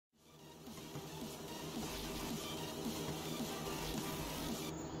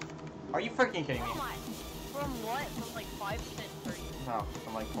Are you freaking kidding me? From what? From like 5 to 30? No,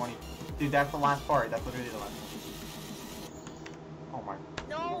 from like 20. Dude, that's the last part. That's literally the last part. Oh my.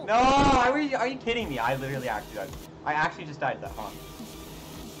 No! No! Are you kidding me? I literally actually died. I actually just died to that. Hold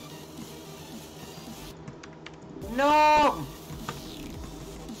on. No!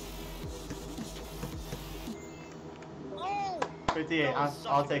 Oh! 58.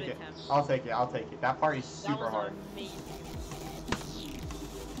 I'll take it. I'll take it. I'll take it. That part is super hard. Amazing.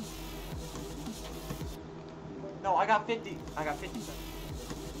 No, I got 50. I got 57.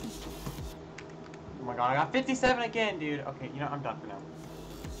 Oh my god, I got 57 again, dude. Okay, you know, I'm done for now.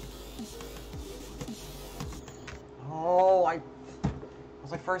 Oh, it was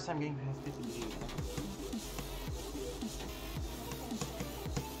my first time getting past 50.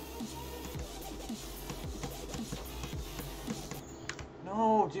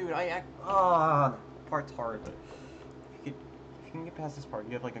 No, dude, part's hard, but if you can get past this part,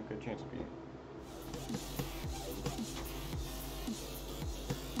 you have like a good chance of beating.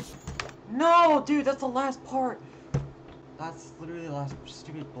 No, dude, that's the last part. That's literally the last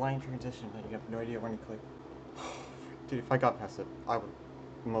stupid blind transition that you have no idea when to click. Dude, if I got past it, I would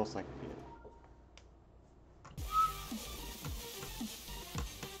most likely beat it.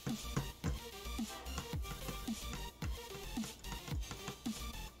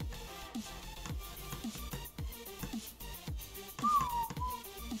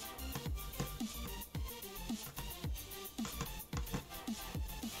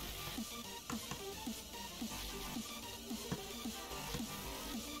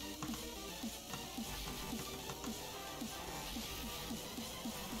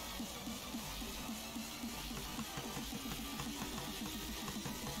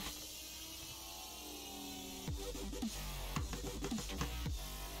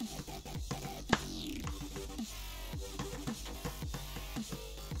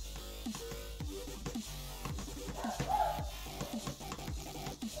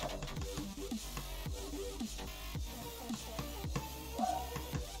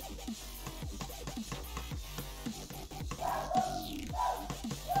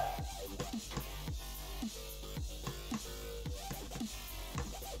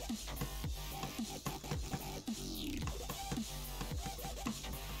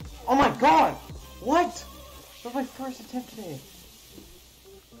 Oh my god! What? That was my first attempt today.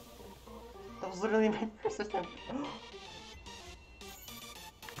 That was literally my first attempt.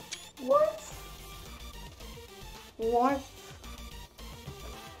 What? What?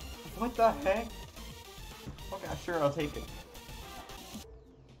 What the heck? Okay, sure, I'll take it.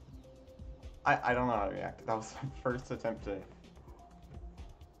 I don't know how to react. That was my first attempt today.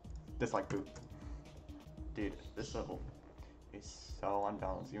 Dislike poop. Dude, this level is so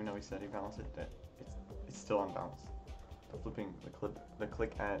unbalanced. Even though he said he balanced it, it's still unbalanced. The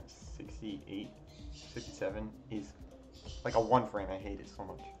click at 68, 57 is like a 1 frame. I hate it so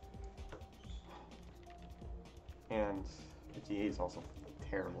much. And 58 is also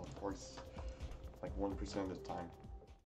terrible. It works like 1% of the time.